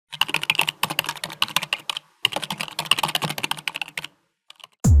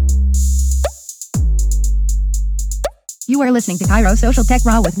You are listening to Cairo Social Tech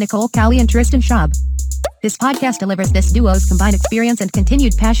Raw with Nicole Callie and Tristan Schaub. This podcast delivers this duo's combined experience and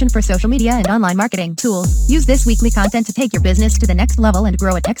continued passion for social media and online marketing tools. Use this weekly content to take your business to the next level and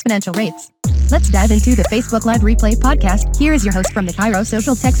grow at exponential rates. Let's dive into the Facebook Live Replay podcast. Here is your host from the Cairo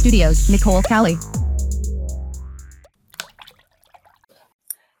Social Tech Studios, Nicole Callie.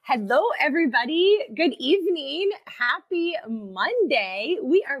 Hello, everybody. Good evening. Happy Monday.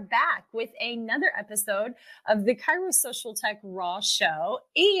 We are back with another episode of the Cairo Social Tech Raw Show.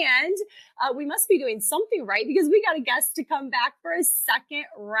 And we must be doing something right because we got a guest to come back for a second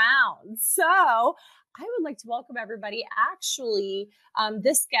round. So I would like to welcome everybody. Actually,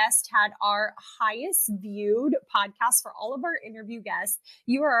 this guest had our highest viewed podcast for all of our interview guests.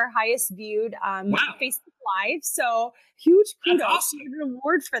 You are our highest viewed Facebook Live. So huge kudos. Awesome. You get an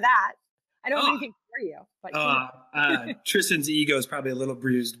award for that. I don't have anything for you. But Tristan's ego is probably a little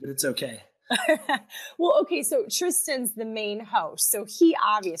bruised, but it's okay. Well, okay. So Tristan's the main host. So he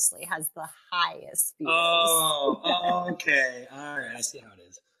obviously has the highest views. Oh, okay. All right. I see how it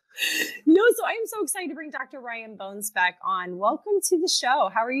is. No, so I am so excited to bring Dr. Ryan Bones back on. Welcome to the show.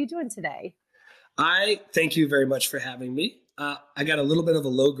 How are you doing today? I thank you very much for having me. I got a little bit of a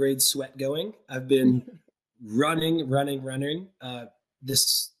low grade sweat going. I've been running.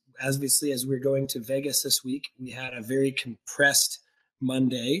 This obviously, as we're going to Vegas this week, we had a very compressed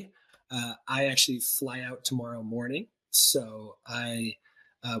Monday. I actually fly out tomorrow morning, so I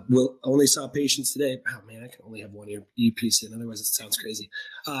only saw patients today. Oh man, I can only have one earpiece in. Otherwise, it sounds crazy.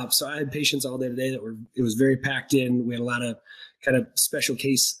 So I had patients all day today it was very packed in. We had a lot of kind of special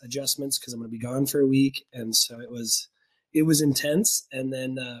case adjustments because I'm going to be gone for a week, and so it was intense. And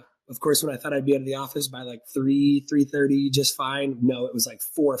then, of course, when I thought I'd be out of the office by like 3:30, just fine. No, it was like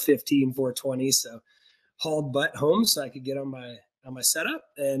 4:15, 4:20. So hauled butt home so I could get on my setup,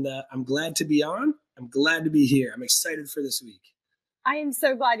 and I'm glad to be on. I'm glad to be here. I'm excited for this week. I am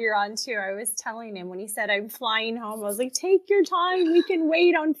so glad you're on too. I was telling him when he said I'm flying home, I was like, take your time. We can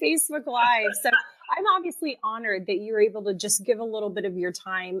wait on Facebook Live. So I'm obviously honored that you're able to just give a little bit of your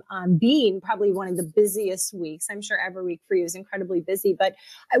time being probably one of the busiest weeks. I'm sure every week for you is incredibly busy, but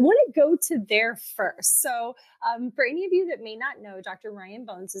I want to go to there first. So for any of you that may not know, Dr. Ryan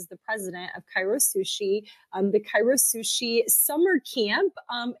Bones is the president of Cairo Sushi. The Cairo Sushi Summer Camp,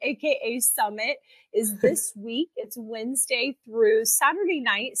 aka Summit, is this week. It's Wednesday through Saturday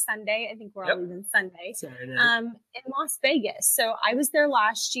night, Sunday. I think we're all leaving Sunday. In Las Vegas. So I was there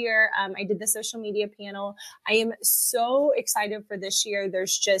last year. I did the social media panel. I am so excited for this year.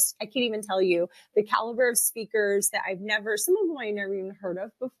 There's just, I can't even tell you the caliber of speakers that some of them I never even heard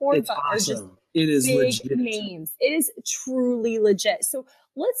of before, it's but awesome. Are just it is big legit. names. It is truly legit. So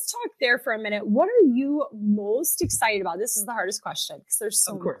let's talk there for a minute. What are you most excited about? This is the hardest question because there's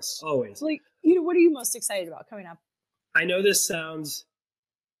so much. Of course, always. What are you most excited about coming up? I know this sounds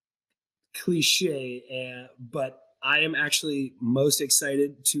cliche, but I am actually most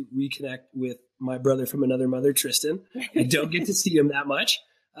excited to reconnect with my brother from another mother, Tristan. I don't get to see him that much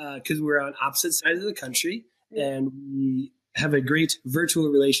because we're on opposite sides of the country, and we have a great virtual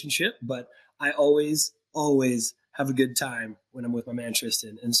relationship, but I always have a good time when I'm with my man,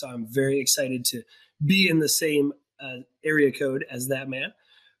 Tristan. And so I'm very excited to be in the same area code as that man.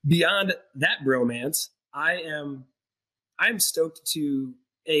 Beyond that bromance, I'm stoked to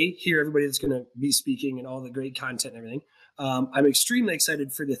hear everybody that's going to be speaking and all the great content and everything. I'm extremely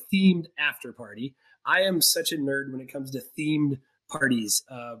excited for the themed after party. I am such a nerd when it comes to themed parties.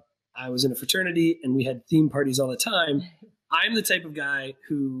 I was in a fraternity and we had theme parties all the time. I'm the type of guy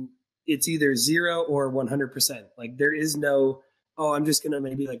who it's either 0 or 100%. Like there is no, I'm just going to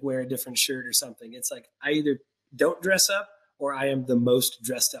maybe like wear a different shirt or something. It's like I either don't dress up or I am the most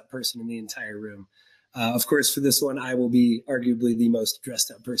dressed up person in the entire room. Of course, for this one, I will be arguably the most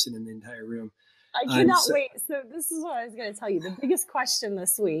dressed up person in the entire room. I cannot wait. So this is what I was going to tell you. The biggest question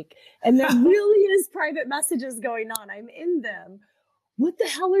this week, and there really is private messages going on. I'm in them. What the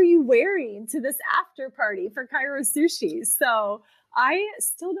hell are you wearing to this after party for Cairo Sushi? So I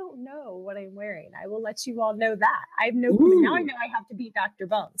still don't know what I'm wearing. I will let you all know that. I have no clue. Now I know I have to beat Dr.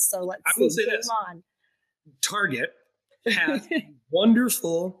 Bones. So let's see. I will say this. Target has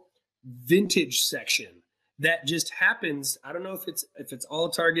wonderful vintage section that just happens. I don't know if it's all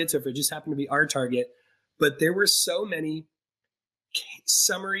Targets or if it just happened to be our Target, but there were so many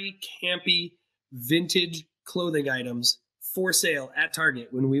summery, campy, vintage clothing items for sale at Target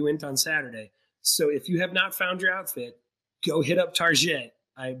when we went on Saturday. So if you have not found your outfit, go hit up Target.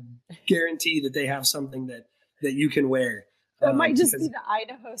 I guarantee that they have something that you can wear. That might just be the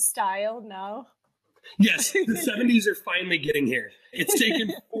Idaho style, no? Yes, the 70s are finally getting here. It's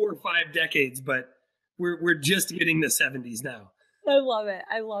taken 4 or 5 decades, but we're just getting the 70s now. I love it.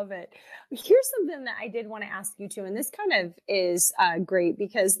 I love it. Here's something that I did want to ask you too, and this kind of is great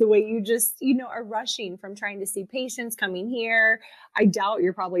because the way you just, are rushing from trying to see patients coming here. I doubt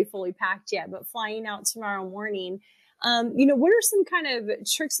you're probably fully packed yet, but flying out tomorrow morning. What are some kind of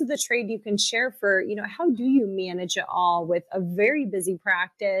tricks of the trade you can share for, how do you manage it all with a very busy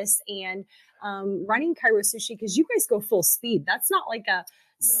practice and running Cairo Sushi? Because you guys go full speed. That's not like a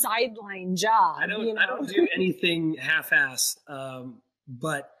sideline job. I don't do anything half-ass,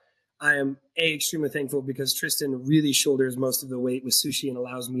 but I am extremely thankful because Tristan really shoulders most of the weight with sushi and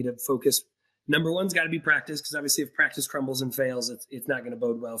allows me to focus. Number one's got to be practice, because obviously if practice crumbles and fails, it's not going to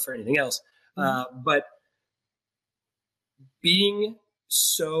bode well for anything else. But being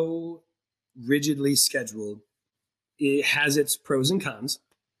so rigidly scheduled, it has its pros and cons.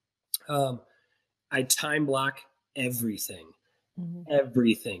 I time block everything.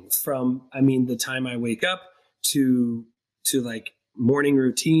 Everything from, the time I wake up to like morning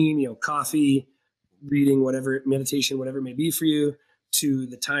routine, coffee, reading, whatever, meditation, whatever it may be for you, to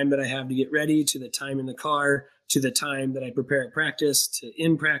the time that I have to get ready, to the time in the car, to the time that I prepare at practice, to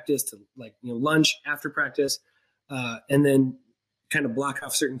in practice, to lunch after practice. And then kind of block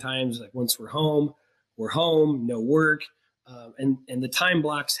off certain times, like once we're home, no work. And the time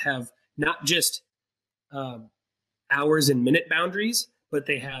blocks have not just, hours and minute boundaries, but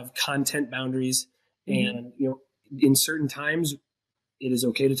they have content boundaries. And, in certain times it is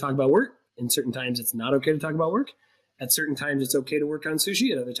okay to talk about work. In certain times it's not okay to talk about work. At certain times it's okay to work on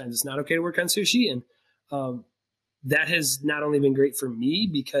sushi. At other times it's not okay to work on sushi. And that has not only been great for me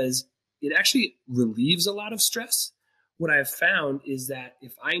because it actually relieves a lot of stress. What I've found is that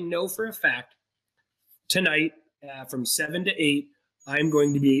if I know for a fact tonight from 7 to 8, I'm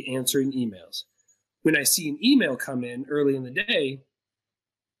going to be answering emails. When I see an email come in early in the day,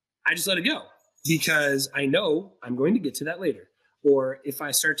 I just let it go because I know I'm going to get to that later. Or if I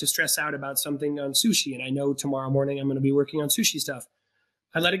start to stress out about something on sushi and I know tomorrow morning I'm going to be working on sushi stuff,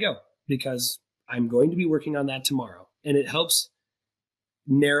 I let it go because I'm going to be working on that tomorrow. And it helps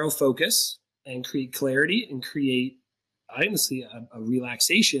narrow focus and create clarity and create, honestly, a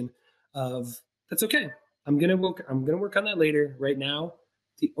relaxation of that's okay. I'm going to work on that later. Right now,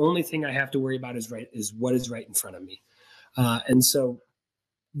 the only thing I have to worry about is what is right in front of me. And so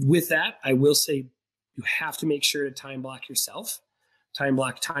with that, I will say you have to make sure to time block yourself, time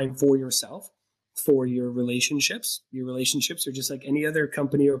block time for yourself, for your relationships. Your relationships are just like any other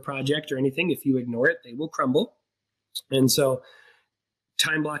company or project or anything. If you ignore it, they will crumble. And so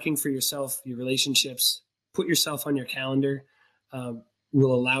time blocking for yourself, your relationships, put yourself on your calendar,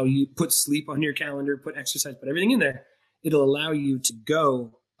 will allow you, put sleep on your calendar, put exercise, put everything in there. It'll allow you to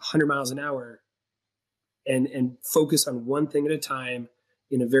go 100 miles an hour and focus on one thing at a time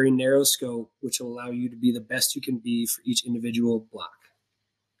in a very narrow scope, which will allow you to be the best you can be for each individual block.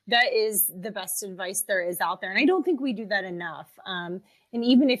 That is the best advice there is out there. And I don't think we do that enough. And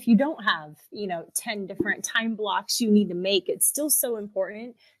even if you don't have, 10 different time blocks you need to make, it's still so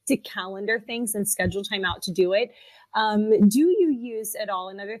important to calendar things and schedule time out to do it. Do you use at all?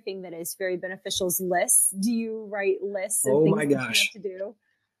 Another thing that is very beneficial is lists. Do you write lists of things that you have to do?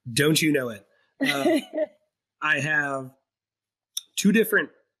 Don't you know it? I have two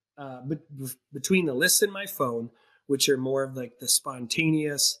different, between the lists in my phone, which are more of like the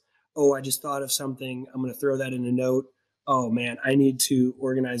spontaneous, I just thought of something, I'm going to throw that in a note. Oh man, I need to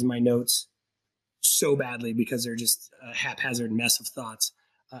organize my notes so badly because they're just a haphazard mess of thoughts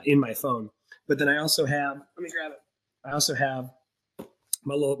in my phone. But then I also have, let me grab it. I also have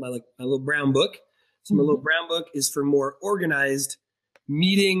my little brown book. So my little brown book is for more organized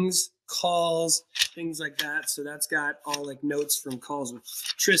meetings, calls, things like that. So that's got all like notes from calls with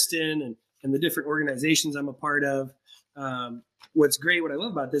Tristan and the different organizations I'm a part of. What's great, what I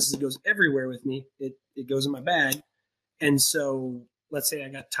love about this is it goes everywhere with me. It goes in my bag. And so let's say I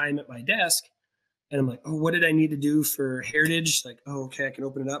got time at my desk and I'm like, what did I need to do for Heritage? Like, okay, I can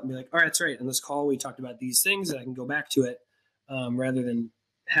open it up and be like, all right, that's right. On this call, we talked about these things and I can go back to it rather than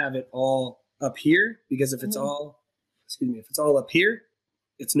have it all up here. Because if it's all up here,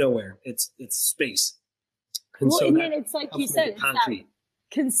 it's nowhere. It's space. And then it's like you said, it's that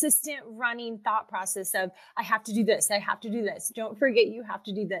consistent running thought process of, I have to do this. I have to do this. Don't forget you have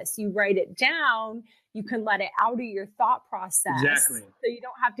to do this. You write it down. You can let it out of your thought process. Exactly. So you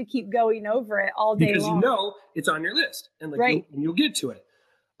don't have to keep going over it all day long. Because it's on your list and you'll get to it.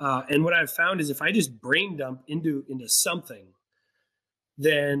 And what I've found is if I just brain dump into something,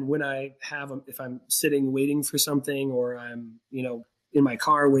 then when if I'm sitting waiting for something or I'm, in my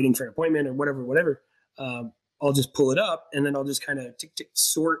car waiting for an appointment or whatever, I'll just pull it up and then I'll just kind of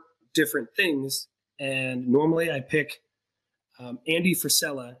sort different things And normally I pick Andy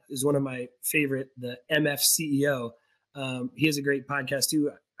Frisella is one of my favorite, the MF CEO. He has a great podcast too.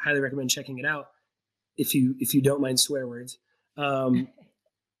 I highly recommend checking it out if you don't mind swear words.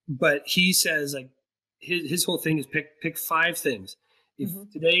 But he says like his whole thing is pick 5 things. If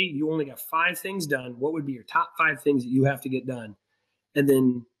today you only got 5 things done, what would be your top 5 things that you have to get done? And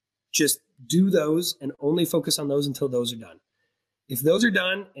then just do those and only focus on those until those are done. If those are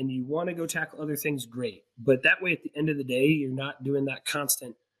done and you want to go tackle other things, great. But that way, at the end of the day, you're not doing that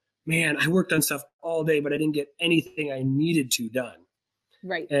constant, man, I worked on stuff all day, but I didn't get anything I needed to done.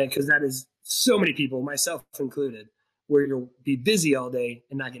 Right. Because that is so many people, myself included, where you'll be busy all day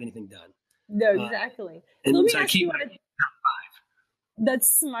and not get anything done. No, exactly. And Let me so I ask keep you my on a, top 5.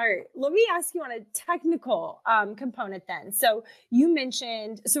 that's smart. Let me ask you on a technical component then. So you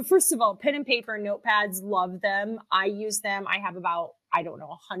mentioned, so first of all, pen and paper, notepads, love them. I use them. I have about,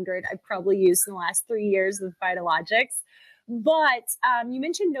 100 I've probably used in the last 3 years with Vitalogics. But you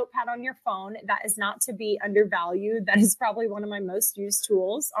mentioned Notepad on your phone. That is not to be undervalued. That is probably one of my most used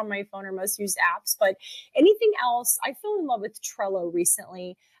tools on my phone or most used apps. But anything else, I fell in love with Trello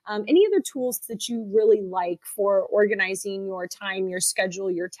recently. Any other tools that you really like for organizing your time, your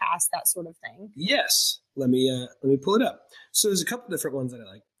schedule, your tasks, that sort of thing? Yes. Let me pull it up. So there's a couple different ones that I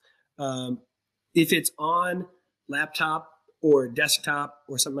like. If it's on laptop or desktop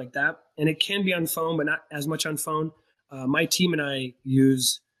or something like that, and it can be on phone, but not as much on phone. My team and I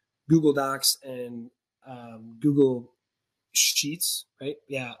use Google Docs and Google Sheets, right?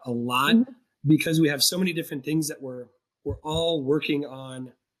 Yeah, a lot because we have so many different things that we're all working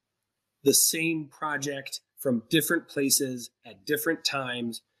on the same project from different places at different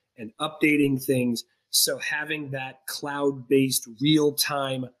times and updating things. So having that cloud-based real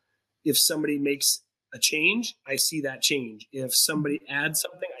time, if somebody makes a change, I see that change. If somebody adds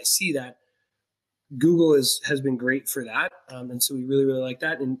something, I see that. Google has been great for that. And so we really, really like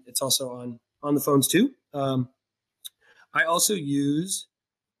that. And it's also on the phones too. I also use,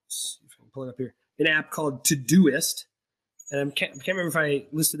 let's see if I can pull it up here, an app called Todoist. And I can't remember if I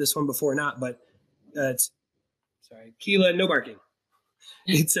listed this one before or not, but it's, sorry, Keela, no barking.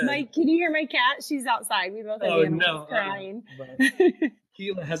 It's Mike, can you hear my cat? She's outside. We both have animals crying.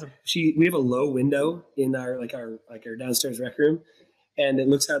 Keela has we have a low window in our downstairs rec room, and it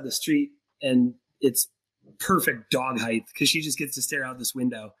looks out the street, and it's perfect dog height because she just gets to stare out this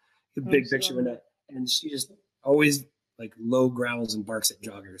window, the big picture window, and she just always like low growls and barks at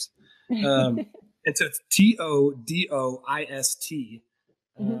joggers. And so it's Todoist.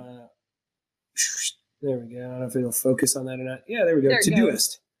 There we go. I don't know if it'll focus on that or not. Yeah, there we go.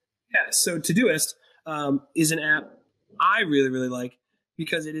 Todoist. Yeah, so Todoist is an app I really, really like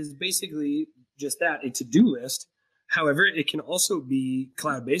because it is basically just that, a to-do list. However, it can also be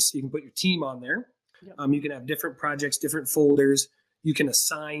cloud-based. So you can put your team on there. Yep. You can have different projects, different folders. You can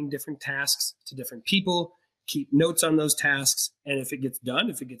assign different tasks to different people, keep notes on those tasks. And if it gets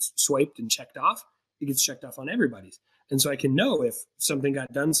done, if it gets swiped and checked off, it gets checked off on everybody's. And so I can know if something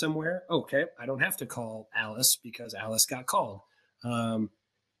got done somewhere. Okay, I don't have to call Alice because Alice got called.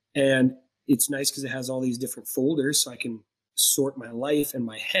 And it's nice because it has all these different folders, so I can sort my life and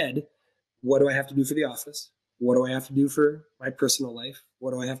my head. What do I have to do for the office? What do I have to do for my personal life?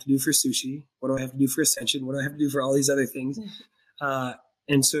 What do I have to do for sushi? What do I have to do for Ascension? What do I have to do for all these other things?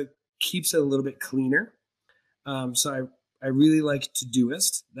 And so it keeps it a little bit cleaner. So I really like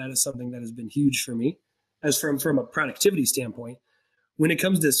Todoist. That is something that has been huge for me. As from a productivity standpoint, when it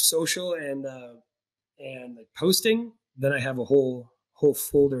comes to social and like posting, then I have a whole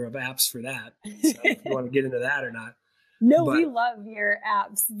folder of apps for that. So if you want to get into that or not. No, we love your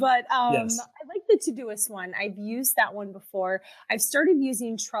apps, but yes. I like the Todoist one. I've used that one before. I've started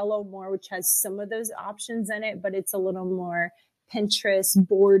using Trello more, which has some of those options in it, but it's a little more Pinterest,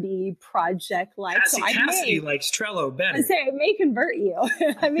 boardy, project-like. Cassidy likes Trello better. I say it may convert you.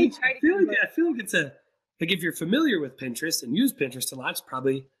 I may try to. I feel like it's like if you're familiar with Pinterest and use Pinterest a lot, it's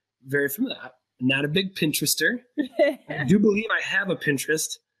probably very familiar. I'm not a big Pinterester. I do believe I have a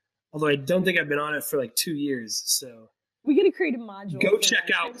Pinterest, although I don't think I've been on it for like 2 years. So we got to create a module. Go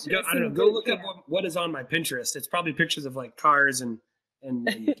check out. Go look up what is on my Pinterest. It's probably pictures of like cars and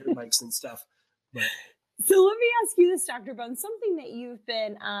dirt bikes and stuff. But so let me ask you this, Dr. Bones, something that you've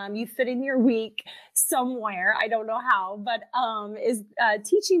been, you fit in your week somewhere, I don't know how, but is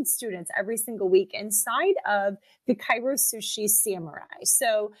teaching students every single week inside of the Kairo Sushi Samurai.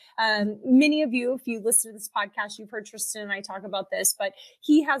 So many of you, if you listen to this podcast, you've heard Tristan and I talk about this, but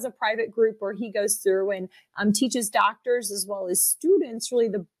he has a private group where he goes through and teaches doctors as well as students really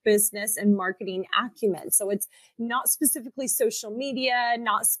the business and marketing acumen. So it's not specifically social media,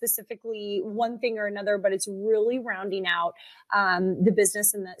 not specifically one thing or another, but it's really rounding out the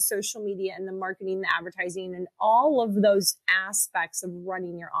business and the social media and the marketing, the advertising, and all of those aspects of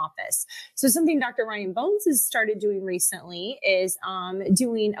running your office. So something Dr. Ryan Bones has started doing recently is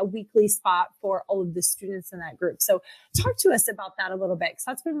doing a weekly spot for all of the students in that group. So talk to us about that a little bit, because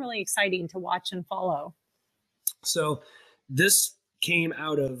that's been really exciting to watch and follow. So this came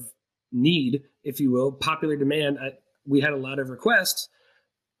out of need, if you will, popular demand. We had a lot of requests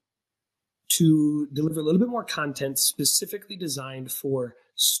to deliver a little bit more content specifically designed for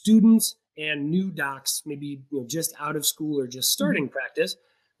students and new docs, maybe just out of school or just starting practice,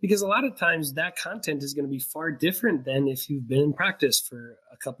 because a lot of times that content is going to be far different than if you've been in practice for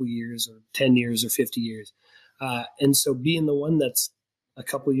a couple years or 10 years or 50 years. And so being the one that's a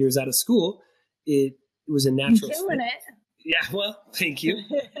couple years out of school, it was a natural Killing fit. it. Yeah, well, thank you.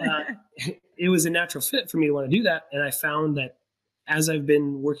 It was a natural fit for me to want to do that. And I found that as I've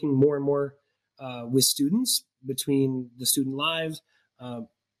been working more and more with students, between the student lives, kind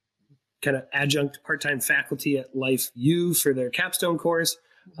of adjunct part-time faculty at Life U for their capstone course,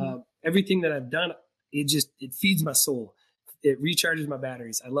 everything that I've done, it feeds my soul. It recharges my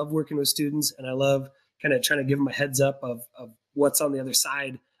batteries. I love working with students, and I love kind of trying to give them a heads up of what's on the other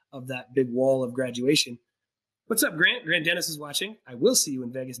side of that big wall of graduation. What's up, Grant? Grant Dennis is watching. I will see you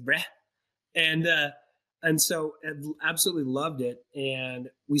in Vegas, bruh. And so I absolutely loved it. And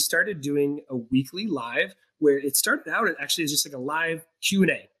we started doing a weekly live where it started out actually as just like a live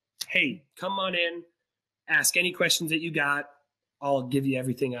Q&A. Hey, come on in, ask any questions that you got. I'll give you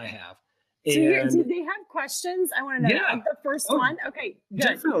everything I have. So did they have questions? I want to know. Yeah. The first one? Okay, good.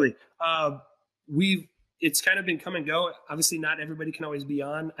 Definitely. It's kind of been come and go. Obviously, not everybody can always be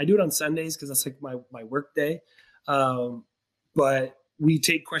on. I do it on Sundays because that's like my work day. But we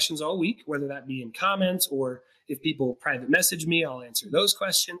take questions all week, whether that be in comments or if people private message me, I'll answer those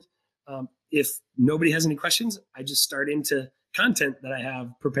questions. If nobody has any questions, I just start into content that I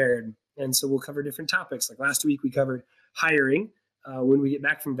have prepared. And so we'll cover different topics. Like last week, we covered hiring. When we get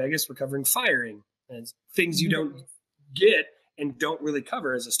back from Vegas, we're covering firing and things you don't get and don't really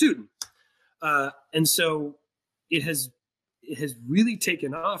cover as a student. And so it has really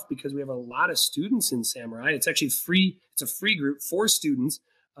taken off because we have a lot of students in Samurai. It's actually free. It's a free group for students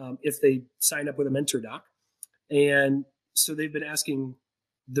if they sign up with a mentor doc. And so they've been asking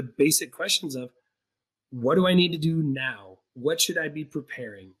the basic questions of, what do I need to do now? What should I be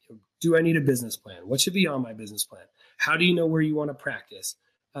preparing? Do I need a business plan? What should be on my business plan? How do you know where you want to practice?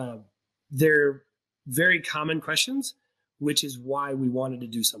 They're very common questions, which is why we wanted to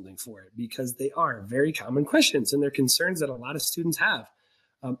do something for it, because they are very common questions and they're concerns that a lot of students have.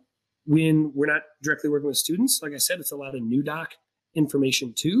 When we're not directly working with students, like I said, it's a lot of new doc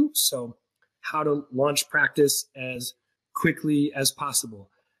information too. So how to launch practice as quickly as possible,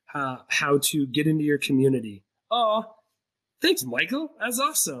 how to get into your community. Oh, thanks, Michael. That's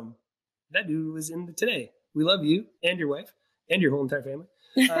awesome. That dude was in today. We love you and your wife and your whole entire family.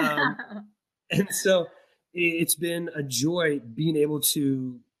 And so it's been a joy being able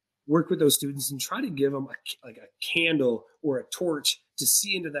to work with those students and try to give them a candle or a torch to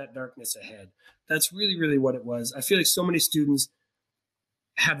see into that darkness ahead. That's really, really what it was. I feel like so many students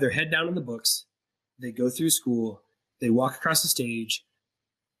have their head down in the books. They go through school, they walk across the stage,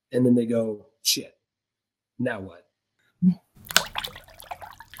 and then they go, shit, now what?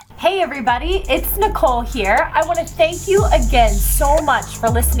 Hey everybody, it's Nicole here. I want to thank you again so much for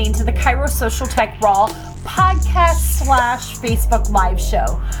listening to the Chiro Social Tech Raw podcast/Facebook live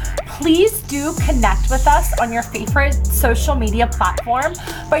show. Please do connect with us on your favorite social media platform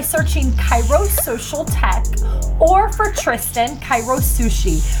by searching Chiro Social Tech, or for Tristan, Chiro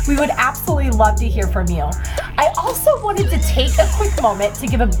Sushi. We would absolutely love to hear from you. I also wanted to take a quick moment to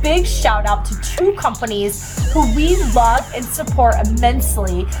give a big shout out to two companies who we love and support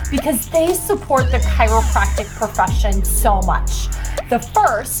immensely because they support the chiropractic profession so much. The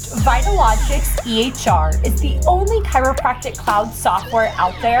first, Vitalogics EHR, is the only chiropractic cloud software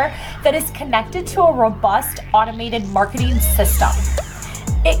out there that is connected to a robust automated marketing system.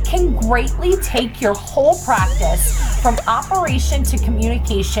 It can greatly take your whole practice from operation to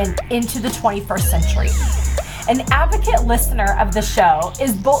communication into the 21st century. An advocate listener of the show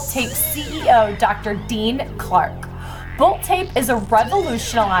is Bolt Tape CEO Dr. Dean Clark. Bolt Tape is a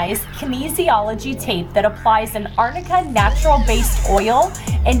revolutionized kinesiology tape that applies an arnica natural-based oil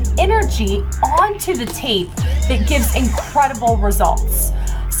and energy onto the tape that gives incredible results.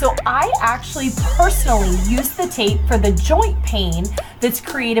 So I actually personally use the tape for the joint pain that's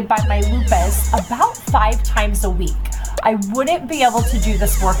created by my lupus about 5 times a week. I wouldn't be able to do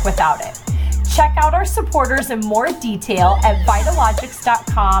this work without it. Check out our supporters in more detail at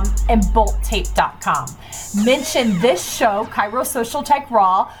Vitalogics.com and BoltTape.com. Mention this show, Chiro Social Tech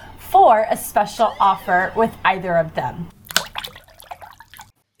Raw, for a special offer with either of them.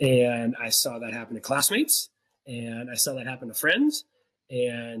 And I saw that happen to classmates, and I saw that happen to friends,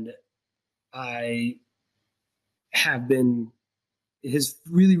 and I have been, it has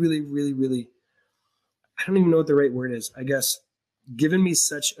really, really, really, really, I don't even know what the right word is, I guess, given me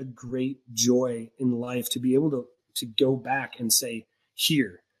such a great joy in life to be able to go back and say,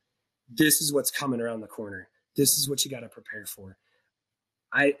 here, this is what's coming around the corner. This is what you got to prepare for.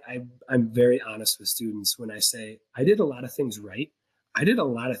 I'm very honest with students when I say I did a lot of things right. I did a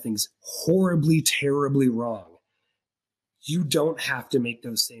lot of things horribly, terribly wrong. You don't have to make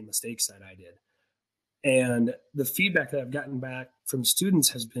those same mistakes that I did. And the feedback that I've gotten back from students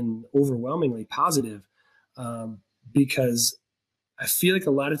has been overwhelmingly positive, because I feel like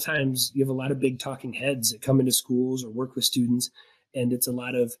a lot of times you have a lot of big talking heads that come into schools or work with students, and it's a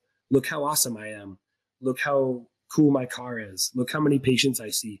lot of, look how awesome I am. Look how cool my car is. Look how many patients I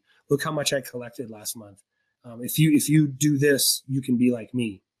see. Look how much I collected last month. If you do this, you can be like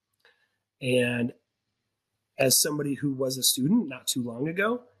me. And as somebody who was a student not too long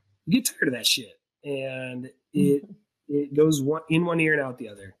ago, you get tired of that shit. And it goes in one ear and out the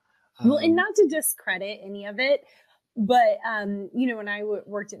other. Well, and not to discredit any of it, but, when I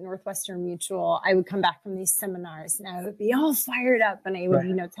worked at Northwestern Mutual, I would come back from these seminars and I would be all fired up, and I would,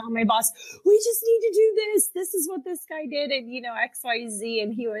 tell my boss, we just need to do this. This is what this guy did. And, X, Y, Z.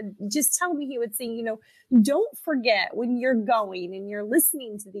 And he would just tell me, he would say, don't forget when you're going and you're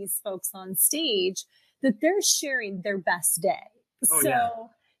listening to these folks on stage that they're sharing their best day.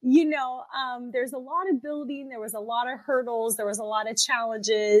 There's a lot of building, there was a lot of hurdles, there was a lot of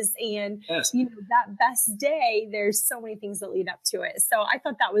challenges, and, that best day, there's so many things that lead up to it. So I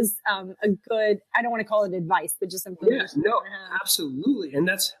thought that was a good, I don't want to call it advice, but just information. Yeah, no, absolutely. And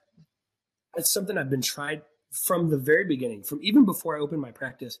that's something I've been tried from the very beginning, from even before I opened my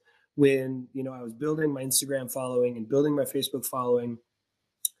practice, when, I was building my Instagram following and building my Facebook following.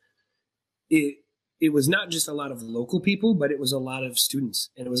 It was not just a lot of local people, but it was a lot of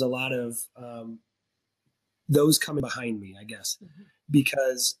students, and it was a lot of those coming behind me, I guess,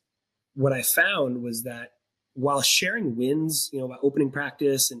 because what I found was that while sharing wins, about opening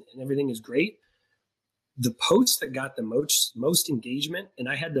practice and everything is great, the posts that got the most engagement and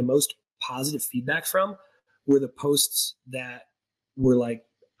I had the most positive feedback from were the posts that were like,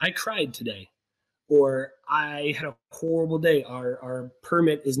 I cried today. Or I had a horrible day. Our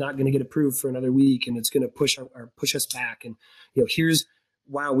permit is not going to get approved for another week, and it's going to push us back. And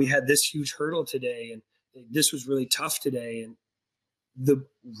wow, we had this huge hurdle today, and this was really tough today. And the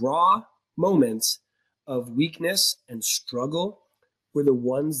raw moments of weakness and struggle were the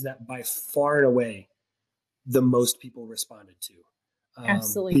ones that by far and away the most people responded to.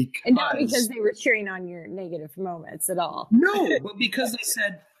 Absolutely, and not because they were cheering on your negative moments at all. No, but because they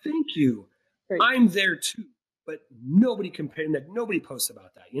said thank you. I'm there too, but nobody posts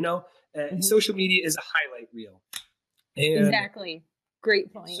about that. Social media is a highlight reel. And exactly.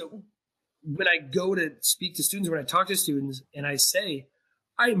 Great point. So when I go to speak to students, when I talk to students and I say,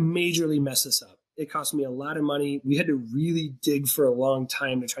 I majorly mess this up. It cost me a lot of money. We had to really dig for a long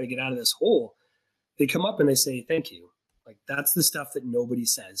time to try to get out of this hole. They come up and they say, thank you. Like, that's the stuff that nobody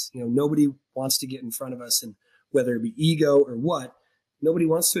says. Nobody wants to get in front of us, and whether it be ego or what, nobody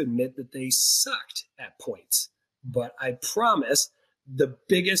wants to admit that they sucked at points. But I promise the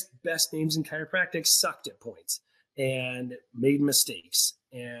biggest, best names in chiropractic sucked at points and made mistakes.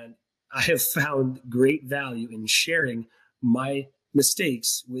 And I have found great value in sharing my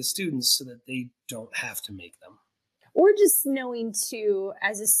mistakes with students so that they don't have to make them. Or just knowing too,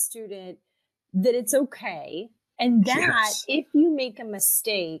 as a student, that it's okay. And that if you make a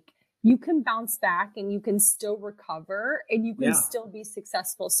mistake, you can bounce back and you can still recover and you can still be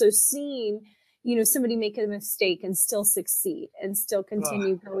successful. So seeing, somebody make a mistake and still succeed and still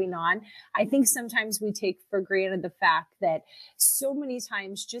continue going on. I think sometimes we take for granted the fact that so many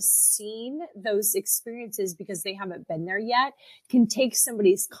times just seeing those experiences because they haven't been there yet can take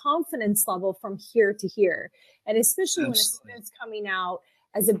somebody's confidence level from here to here. And especially when a student's coming out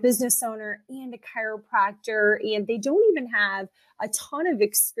as a business owner and a chiropractor, and they don't even have a ton of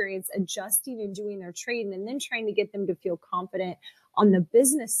experience adjusting and doing their trade, and then trying to get them to feel confident on the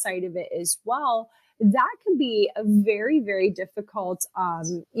business side of it as well, that can be a very, very difficult,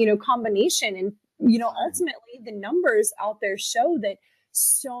 combination. And, ultimately the numbers out there show that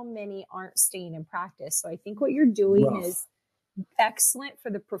so many aren't staying in practice. So I think what you're doing is excellent for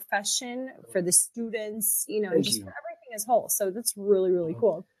the profession, for the students, and just for everything as whole. So that's really, really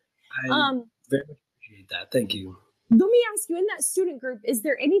cool. I very much appreciate that. Thank you. Let me ask you, in that student group, is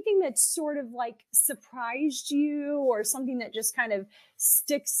there anything that sort of like surprised you or something that just kind of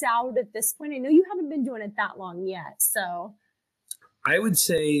sticks out at this point? I know you haven't been doing it that long yet. So I would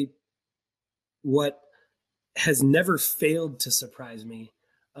say what has never failed to surprise me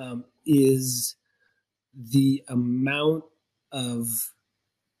is the amount of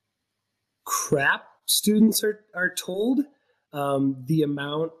crap students are told, the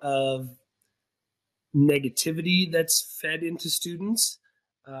amount of negativity that's fed into students,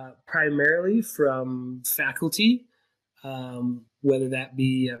 primarily from faculty, whether that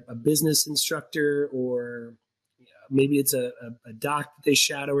be a business instructor or maybe it's a doc that they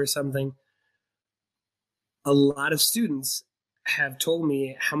shadow or something. A lot of students have told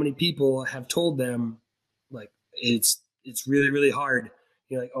me how many people have told them, like, it's really, really hard.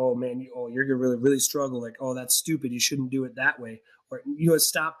 You're like, oh man, you're gonna really, really struggle. Like, oh, that's stupid. You shouldn't do it that way. Or,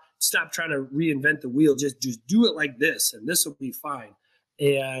 stop trying to reinvent the wheel. Just do it like this, and this will be fine.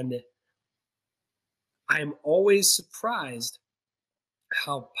 And I'm always surprised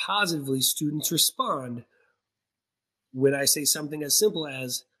how positively students respond when I say something as simple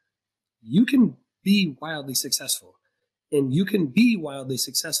as, you can be wildly successful, and you can be wildly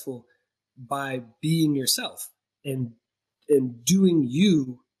successful by being yourself and doing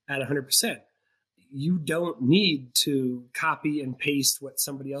you at 100%. You don't need to copy and paste what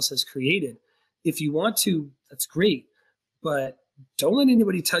somebody else has created. If you want to, that's great, but don't let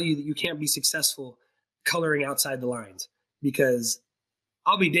anybody tell you that you can't be successful coloring outside the lines, because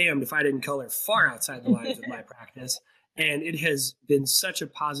I'll be damned if I didn't color far outside the lines of my practice. And it has been such a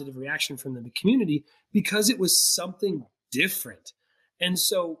positive reaction from the community because it was something different. And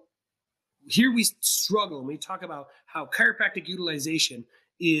so here we struggle and we talk about how chiropractic utilization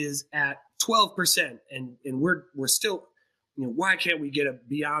is at 12%, and we're still, why can't we get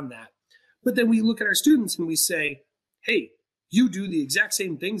beyond that? But then we look at our students and we say, hey, you do the exact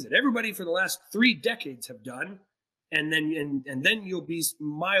same things that everybody for the last 3 decades have done, and then you'll be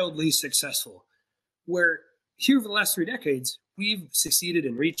mildly successful. Where here for the last 3 decades, we've succeeded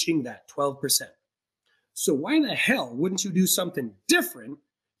in reaching that 12%. So why the hell wouldn't you do something different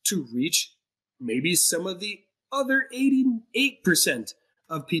to reach maybe some of the other 88%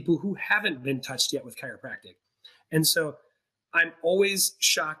 of people who haven't been touched yet with chiropractic? And so I'm always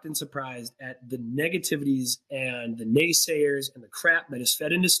shocked and surprised at the negativities and the naysayers and the crap that is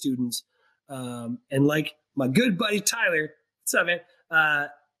fed into students. And like my good buddy Tyler, what's up, man,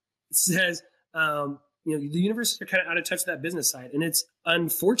 says, the universities are kind of out of touch with that business side, and it's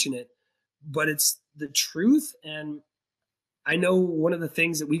unfortunate, but it's the truth. And I know one of the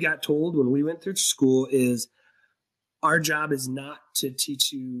things that we got told when we went through school is our job is not to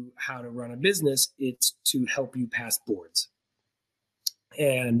teach you how to run a business, it's to help you pass boards.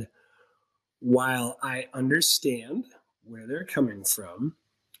 And while I understand where they're coming from,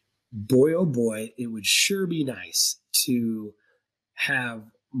 boy, oh boy, it would sure be nice to have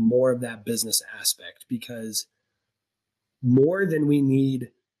more of that business aspect, because more than we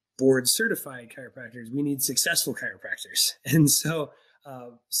need board certified chiropractors, we need successful chiropractors. And so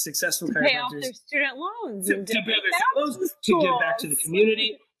successful chiropractors pay off their student loans, to pay off their student loans, to give back to the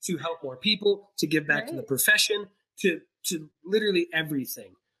community, to help more people, to give back to the profession, to literally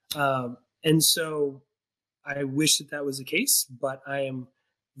everything. And so I wish that was the case, but I am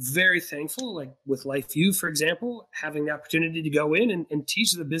very thankful, like with LifeU, for example, having the opportunity to go in and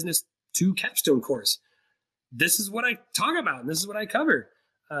teach the Business 2 capstone course. This is what I talk about, and this is what I cover.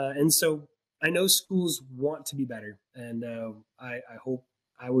 And so I know schools want to be better, and I hope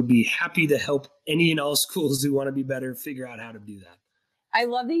I would be happy to help any and all schools who want to be better figure out how to do that. I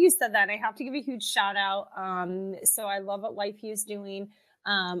love that you said that. I have to give a huge shout out. So I love what LifeU is doing.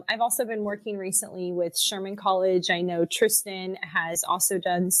 I've also been working recently with Sherman College. I know Tristan has also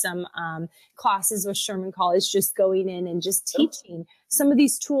done some classes with Sherman College, just going in and just teaching some of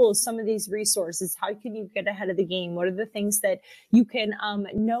these tools, some of these resources. How can you get ahead of the game? What are the things that you can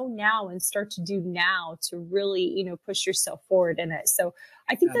know now and start to do now to really, push yourself forward in it? So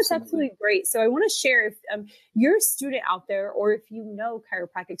I think that's absolutely great. So I want to share, if you're a student out there, or if you know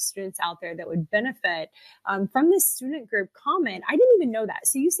chiropractic students out there that would benefit from this student group, comment. I didn't even know that.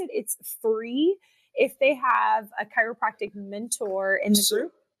 So you said it's free if they have a chiropractic mentor in the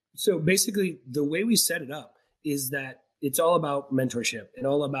group? So basically the way we set it up is that it's all about mentorship and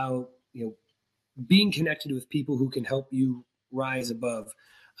all about, being connected with people who can help you rise above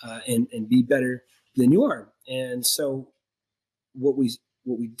and be better than you are. And so what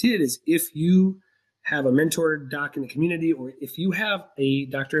we did is, if you have a mentor doc in the community, or if you have a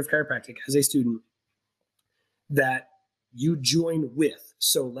doctor of chiropractic as a student that you join with.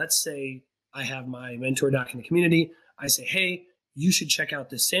 So let's say I have my mentor doc in the community. I say, hey, you should check out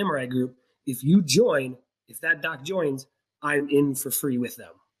this Samurai group. If you join, if that doc joins, I'm in for free with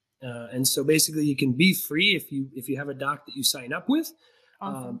them. And so basically you can be free if you have a doc that you sign up with.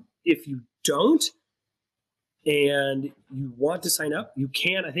 Awesome. If you don't and you want to sign up, you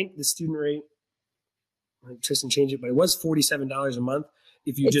can. I think the student rate, Tristan changed it, but it was $47 a month.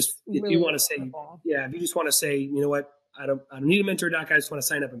 If you if you want to say, if you just want to say, you know what, I don't need a mentor doc, I just want to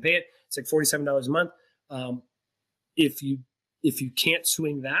sign up and pay it. It's like $47 a month. If you can't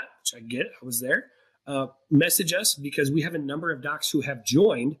swing that, which I get, I was there, message us, because we have a number of docs who have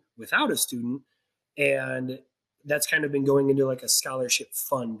joined without a student, and that's kind of been going into like a scholarship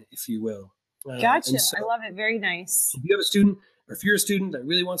fund, if you will. Gotcha. So, I love it. Very nice. If you have a student, or if you're a student that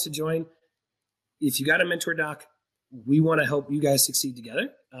really wants to join, if you got a mentor doc, we want to help you guys succeed together,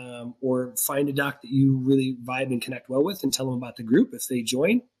 or find a doc that you really vibe and connect well with and tell them about the group. If they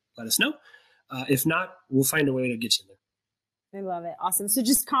join, let us know. If not, we'll find a way to get you there. I love it. Awesome. So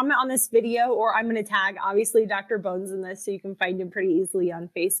just comment on this video, or I'm going to tag, obviously, Dr. Bones in this, so you can find him pretty easily on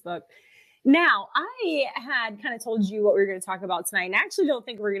Facebook. Now, I had kind of told you what we were going to talk about tonight, and I actually don't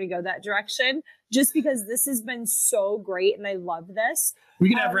think we're going to go that direction, just because this has been so great, and I love this. We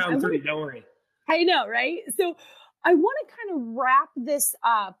can have round 3, don't worry. I know, right? So I want to kind of wrap this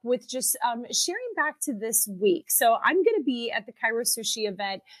up with just sharing back to this week. So I'm going to be at the Kairos Sushi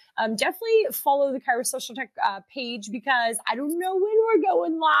event. Definitely follow the Kairos Social Tech page, because I don't know when we're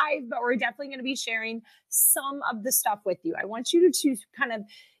going live, but we're definitely going to be sharing some of the stuff with you. I want you to kind of,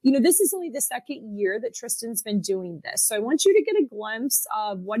 this is only the second year that Tristan's been doing this. So I want you to get a glimpse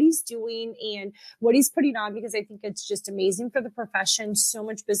of what he's doing and what he's putting on, because I think it's just amazing for the profession. So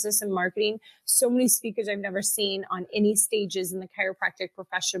much business and marketing, so many speakers I've never seen on any stages in the chiropractic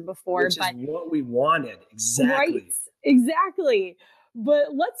profession before. Which is what we wanted. Exactly. Right. Exactly.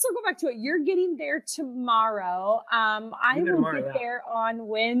 But let's circle back to it. You're getting there tomorrow. I will get there on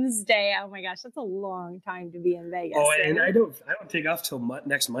Wednesday. Oh my gosh, that's a long time to be in Vegas. Oh, and I don't take off till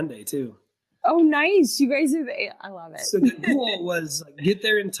next Monday too. Oh, nice. You guys are I love it. So the goal was get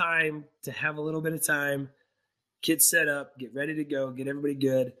there in time to have a little bit of time, get set up, get ready to go, get everybody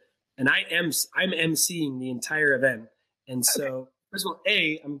good. And I'm emceeing the entire event. And so, first of all,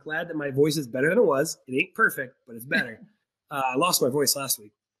 I'm glad that my voice is better than it was. It ain't perfect, but it's better. I lost my voice last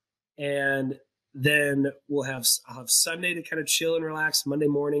week. And then I'll have Sunday to kind of chill and relax, Monday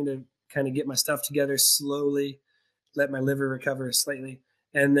morning to kind of get my stuff together slowly, let my liver recover slightly,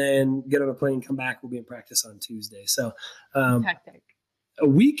 and then get on a plane, come back. We'll be in practice on Tuesday. So hectic. A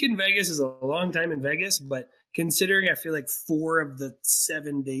week in Vegas is a long time in Vegas, but considering I feel like 4 of the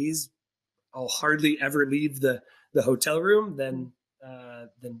 7 days I'll hardly ever leave the hotel room, then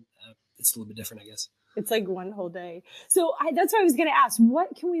it's a little bit different, I guess. It's like one whole day. So that's what I was going to ask.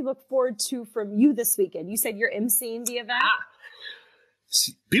 What can we look forward to from you this weekend? You said you're emceeing the event.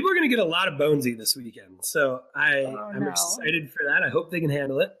 People are going to get a lot of Bonesy this weekend. So I'm excited for that. I hope they can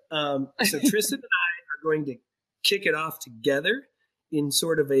handle it. So Tristan and I are going to kick it off together in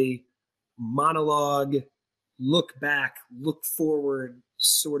sort of a monologue, look back, look forward,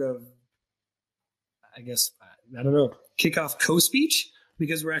 sort of, I guess, I don't know, kickoff co-speech,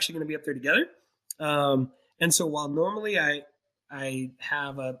 because we're actually going to be up there together. And so while normally I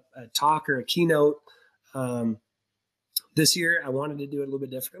have a talk or a keynote, this year I wanted to do it a little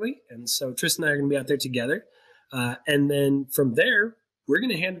bit differently. And so Tristan and I are going to be out there together. And then from there, we're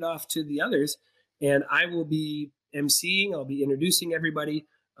going to hand it off to the others, and I will be emceeing. I'll be introducing everybody.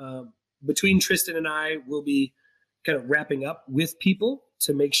 Between Tristan and I, we'll be kind of wrapping up with people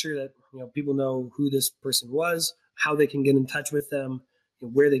to make sure that people know who this person was, how they can get in touch with them,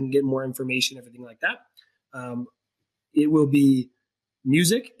 where they can get more information, everything like that. It will be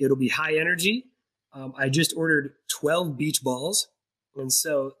music. It'll be high energy. I just ordered 12 beach balls, and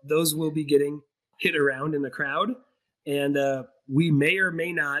so those will be getting hit around in the crowd. And we may or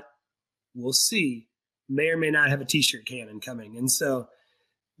may not, we'll see, may or may not have a t-shirt cannon coming. And so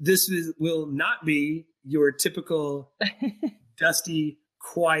this will not be your typical dusty,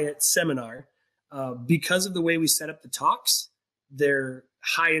 quiet seminar. Because of the way we set up the talks, they're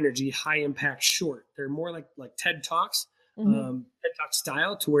high energy, high impact, short. They're more like TED Talks, TED Talk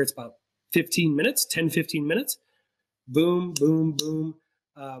style, to where it's about 15 minutes, 10, 15 minutes. Boom, boom, boom.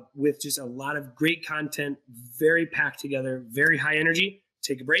 With just a lot of great content, very packed together, very high energy.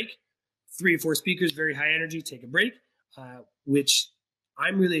 Take a break. 3 or 4 speakers, very high energy. Take a break, which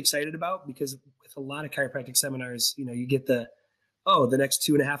I'm really excited about, because with a lot of chiropractic seminars, you get the next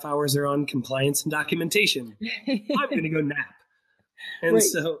 2.5 hours are on compliance and documentation. I'm going to go nap. And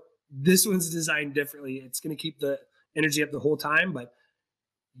so this one's designed differently. It's going to keep the energy up the whole time, but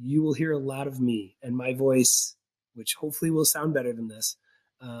you will hear a lot of me and my voice, which hopefully will sound better than this,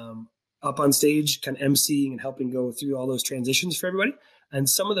 up on stage, kind of emceeing and helping go through all those transitions for everybody. And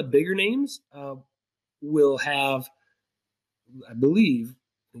some of the bigger names will have, I believe,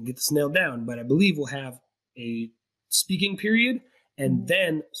 and get this nailed down, but I believe we'll have a speaking period and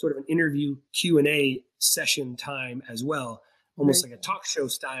then sort of an interview Q&A session time as well, almost like a talk show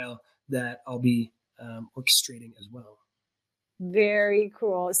style that I'll be orchestrating as well. Very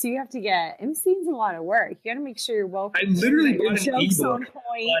cool. So you have to get MC's a lot of work. You got to make sure you're well. I literally bought an ebook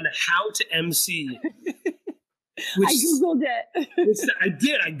on how to MC. I Googled it. I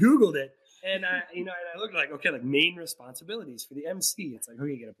did. I Googled it. And I looked like, okay, like main responsibilities for the MC. It's like,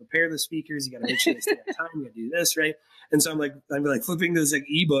 okay, you got to prepare the speakers. You got to make sure they stay on time. You got to do this, right? And so I'm like flipping this like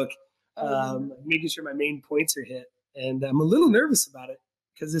ebook, making sure my main points are hit. And I'm a little nervous about it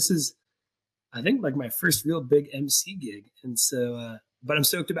because this is, I think, like my first real big MC gig. And so, but I'm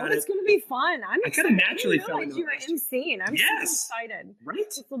stoked about it. It's going to be fun. I kind of naturally felt like you were MCing. I'm so excited. Right?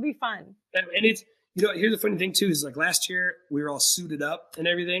 This will be fun. And it's, here's the funny thing too, is like last year we were all suited up and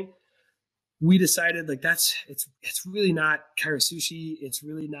everything. We decided like it's really not Cairo Sushi. It's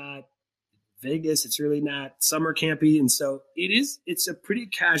really not Vegas. It's really not summer campy. And so it's a pretty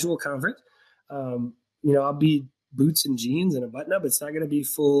casual conference. I'll be boots and jeans and a button up. It's not going to be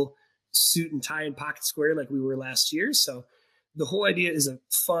full suit and tie and pocket square like we were last year. So the whole idea is a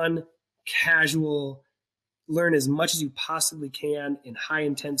fun, casual, learn as much as you possibly can in high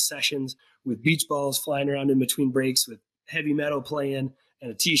intense sessions with beach balls flying around in between breaks, with heavy metal playing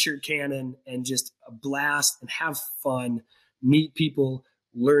and a t-shirt cannon, and just a blast and have fun, meet people,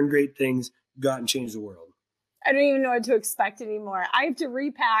 learn great things, go out and change the world. I don't even know what to expect anymore. I have to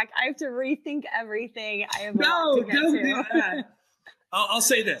repack. I have to rethink everything. I have don't do that. I'll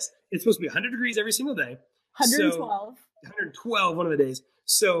say this. It's supposed to be 100 degrees every single day. 112. So 112 one of the days.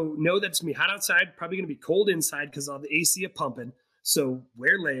 So know that it's going to be hot outside, probably going to be cold inside because all the AC are pumping. So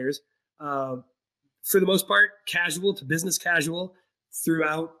wear layers. For the most part, casual to business casual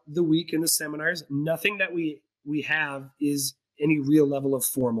throughout the week in the seminars. Nothing that we have is any real level of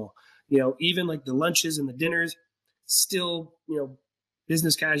formal. Even like the lunches and the dinners, still,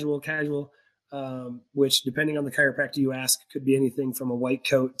 business casual, which depending on the chiropractor you ask, could be anything from a white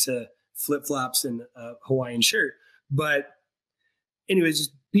coat to flip-flops and a Hawaiian shirt. But anyways,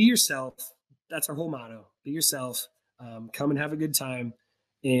 just be yourself. That's our whole motto. Be yourself. Come and have a good time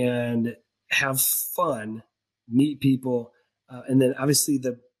and have fun, meet people. And then obviously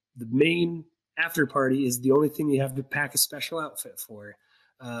the main after party is the only thing you have to pack a special outfit for.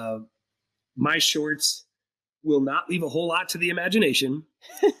 My shorts will not leave a whole lot to the imagination,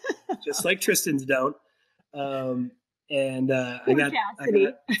 just like Tristan's don't. I got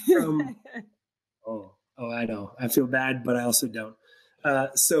from, I know. I feel bad, but I also don't.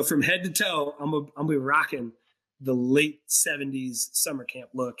 So from head to toe, I'm be rocking the late 70s summer camp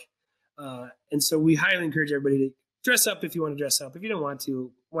look. And so we highly encourage everybody to dress up if you want to dress up. If you don't want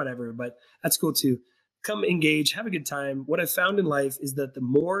to, whatever, but that's cool too. Come engage, have a good time. What I've found in life is that the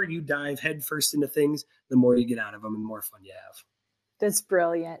more you dive headfirst into things, the more you get out of them and the more fun you have. That's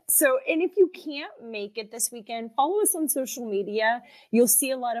brilliant. So, and if you can't make it this weekend, follow us on social media. You'll see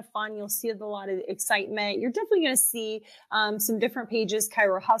a lot of fun. You'll see a lot of excitement. You're definitely going to see some different pages.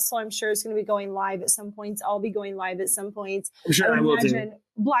 Cairo Hustle, I'm sure, is going to be going live at some points. I'll be going live at some points. I'm sure I will too.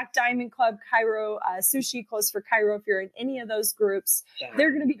 Black Diamond Club, Cairo Sushi, Close for Cairo. If you're in any of those groups, they're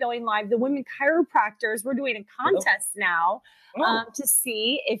going to be going live. The women chiropractors, we're doing a contest now to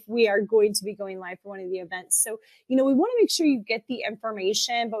see if we are going to be going live for one of the events. So, we want to make sure you get the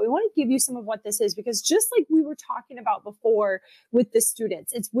information, but we want to give you some of what this is, because just like we were talking about before with the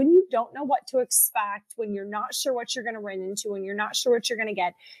students, it's when you don't know what to expect, when you're not sure what you're going to run into, when you're not sure what you're going to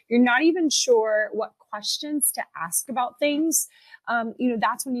get, you're not even sure what questions to ask about things.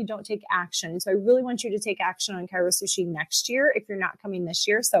 That's when you don't take action. So I really want you to take action on Cairo Sushi next year if you're not coming this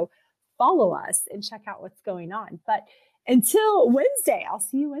year. So follow us and check out what's going on. But until Wednesday, I'll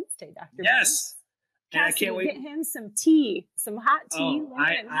see you Wednesday, Dr. Yes. And I can't wait. Get him some tea, some hot tea.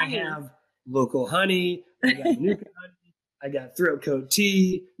 I have local honey. I got Nuka honey. I got throat coat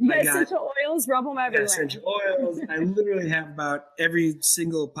tea. You got essential oils, rub them everywhere. Essential oils. I literally have about every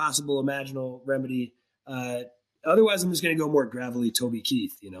single possible imaginable remedy. Otherwise, I'm just going to go more gravelly Toby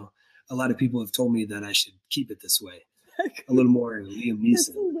Keith. A lot of people have told me that I should keep it this way. A little more Liam Neeson. That's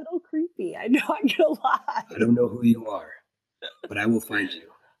a little creepy. I know, I'm going to lie. I don't know who you are, but I will find you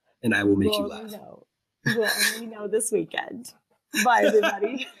and I will make you laugh. We'll only know this weekend. Bye,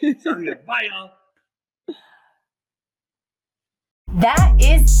 everybody. Bye, y'all. That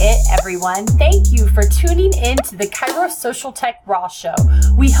is it, everyone. Thank you for tuning in to the Kairos Social Tech Raw Show.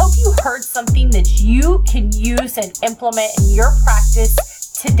 We hope you heard something that you can use and implement in your practice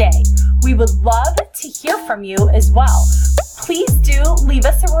today. We would love to hear from you as well. Please do leave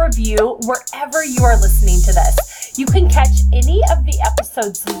us a review wherever you are listening to this. You can catch any of the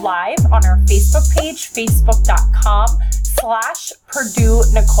episodes live on our Facebook page, facebook.com/Purdue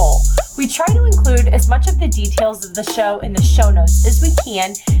Nicole. We try to include as much of the details of the show in the show notes as we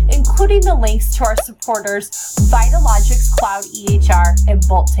can, including the links to our supporters, Vitalogics Cloud EHR and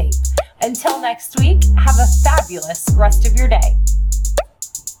Bolt Tape. Until next week, have a fabulous rest of your day.